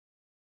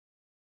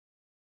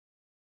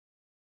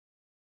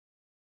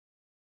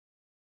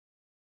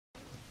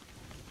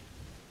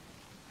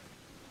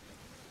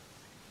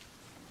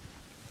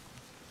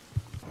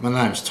My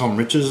name's Tom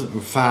Richards. We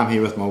farm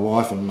here with my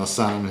wife and my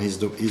son and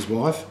his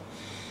wife.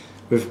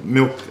 We've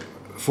milked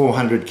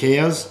 400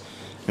 cows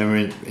and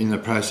we're in the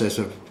process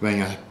of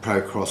being a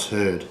ProCROSS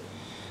herd.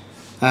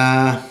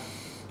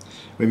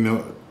 We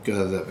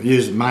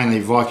use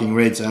mainly Viking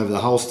Reds over the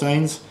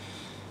Holsteins,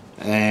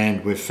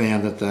 and we've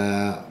found that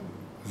they're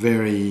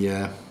very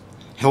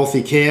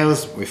healthy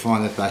cows. We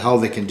find that they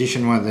hold their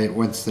condition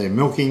once they're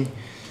milking,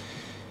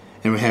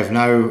 and we have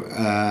no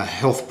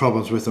health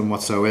problems with them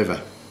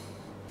whatsoever.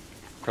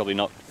 Probably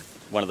not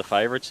one of the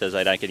favourites, as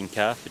they don't get in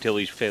calf.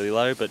 Fertility's fairly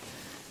low, but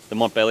the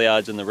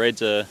Montbeliardes and the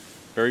Reds are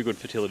very good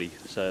fertility,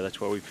 so that's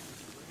why we've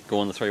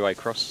gone the three-way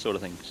cross sort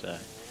of thing. So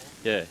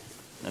yeah,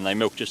 and they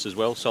milk just as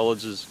well.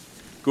 Solids is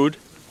good,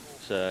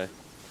 so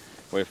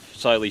we're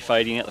slowly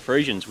fading out the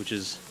Friesians, which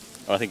is,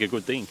 I think, a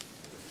good thing.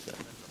 So,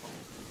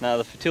 no,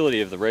 the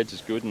fertility of the Reds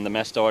is good, and the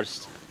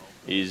mastitis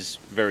is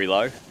very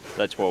low.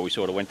 That's why we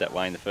sort of went that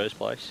way in the first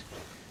place,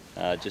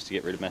 just to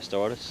get rid of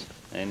mastitis.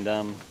 And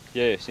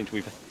yeah, since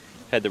we've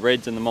had the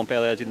Reds and the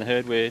Montbeliardes in the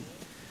herd, we're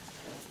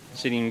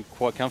sitting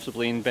quite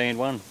comfortably in band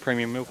 1,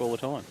 premium milk all the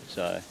time.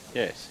 So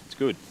yes, it's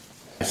good.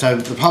 So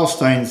the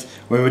Holsteins,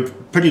 we were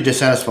pretty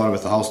dissatisfied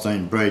with the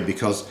Holstein breed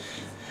because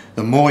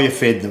the more you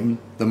fed them,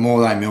 the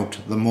more they milked,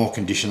 the more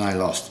condition they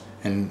lost.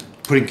 And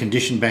putting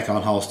condition back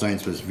on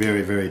Holsteins was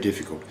very, very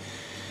difficult.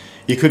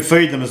 You could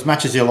feed them as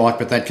much as you like,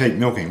 but they'd keep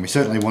milking. We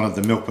certainly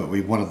wanted the milk, but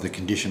we wanted the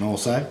condition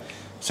also.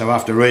 So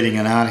after reading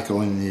an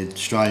article in the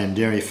Australian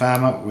Dairy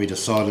Farmer, we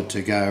decided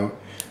to go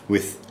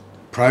with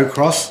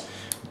ProCROSS,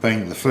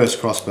 being the first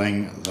cross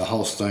being the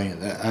Holstein,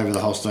 over the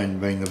Holstein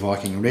being the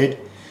Viking Red.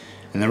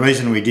 And the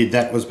reason we did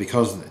that was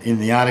because in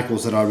the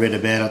articles that I read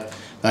about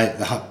it,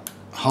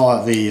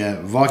 the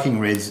Viking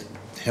Reds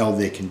held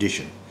their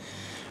condition,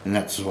 and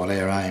that's what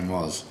our aim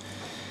was.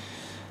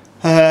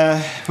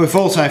 We've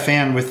also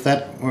found with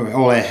that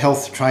all our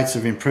health traits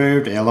have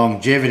improved. Our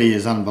longevity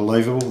is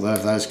unbelievable.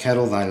 Those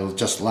cattle, they'll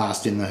just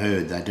last in the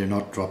herd. They do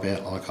not drop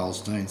out like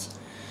Holsteins.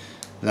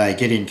 They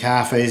get in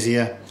calf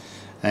easier,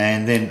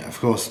 and then of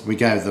course we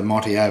go the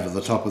Monty over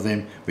the top of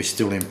them. We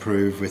still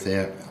improve with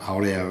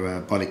our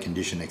body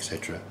condition,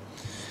 etc.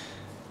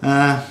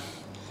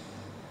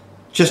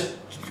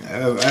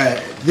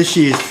 This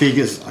year's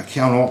figures, I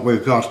count what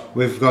we've got.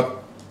 We've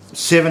got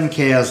 7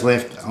 cows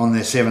left on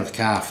their 7th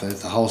calf at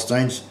the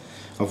Holsteins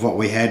of what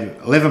we had.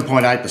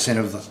 11.8%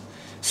 of the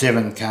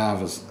 7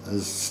 calves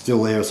is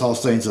still there as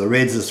Holsteins. The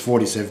Reds is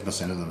 47%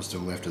 of them are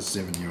still left as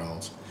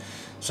 7-year-olds.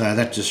 So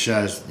that just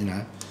shows, you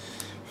know,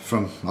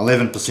 from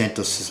 11%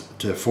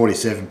 to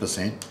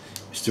 47%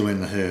 still in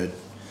the herd,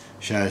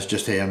 shows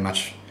just how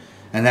much,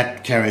 and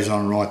that carries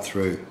on right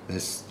through.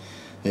 There's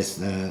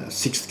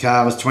 6th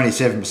calves,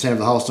 27% of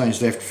the Holsteins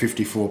left,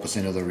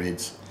 54% of the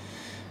Reds.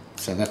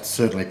 So that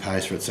certainly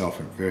pays for itself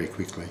very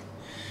quickly.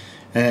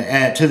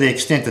 To the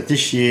extent that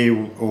this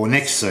year or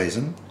next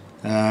season,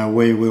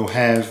 we will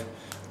have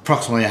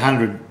approximately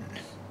 100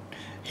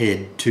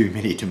 head too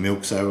many to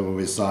milk, so we'll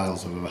be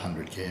sales of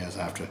 100 cows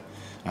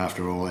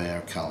after all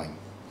our culling.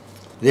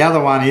 The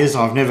other one is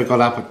I never get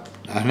up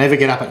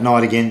at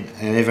night again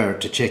ever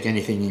to check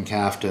anything in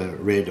calf to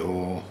Red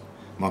or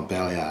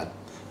Montbeliarde.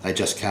 They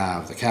just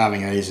calve. The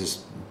calving ease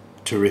is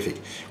terrific.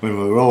 When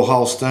we were all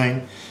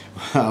Holstein,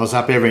 I was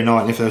up every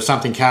night, and if there was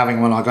something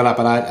calving when I got up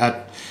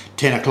at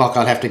 10 o'clock,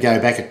 I'd have to go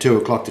back at 2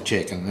 o'clock to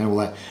check, and all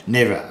that.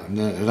 Never.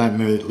 They don't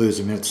lose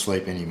a minute's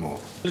sleep anymore.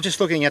 Just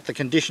looking at the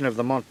condition of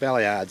the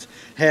Montbeliardes,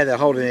 how they're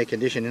holding their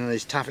condition in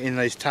these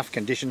tough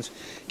conditions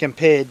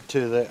compared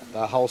to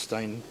the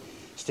Holstein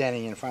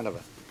standing in front of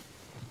her.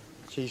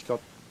 She's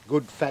got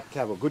good fat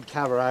cover, good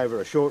cover over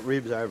her short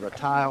ribs, over her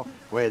tail,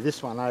 where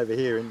this one over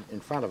here in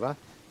front of her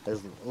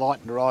has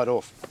lightened right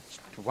off.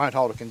 It won't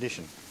hold a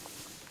condition.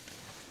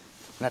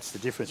 And that's the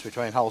difference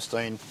between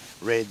Holstein,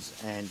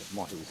 Reds and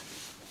Monties.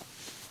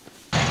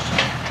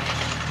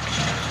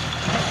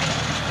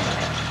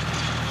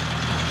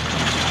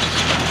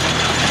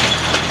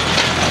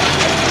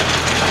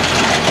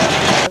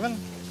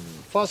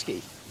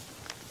 Fosky.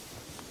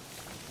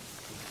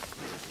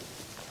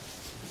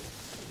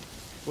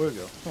 Where we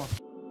go? Come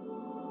on.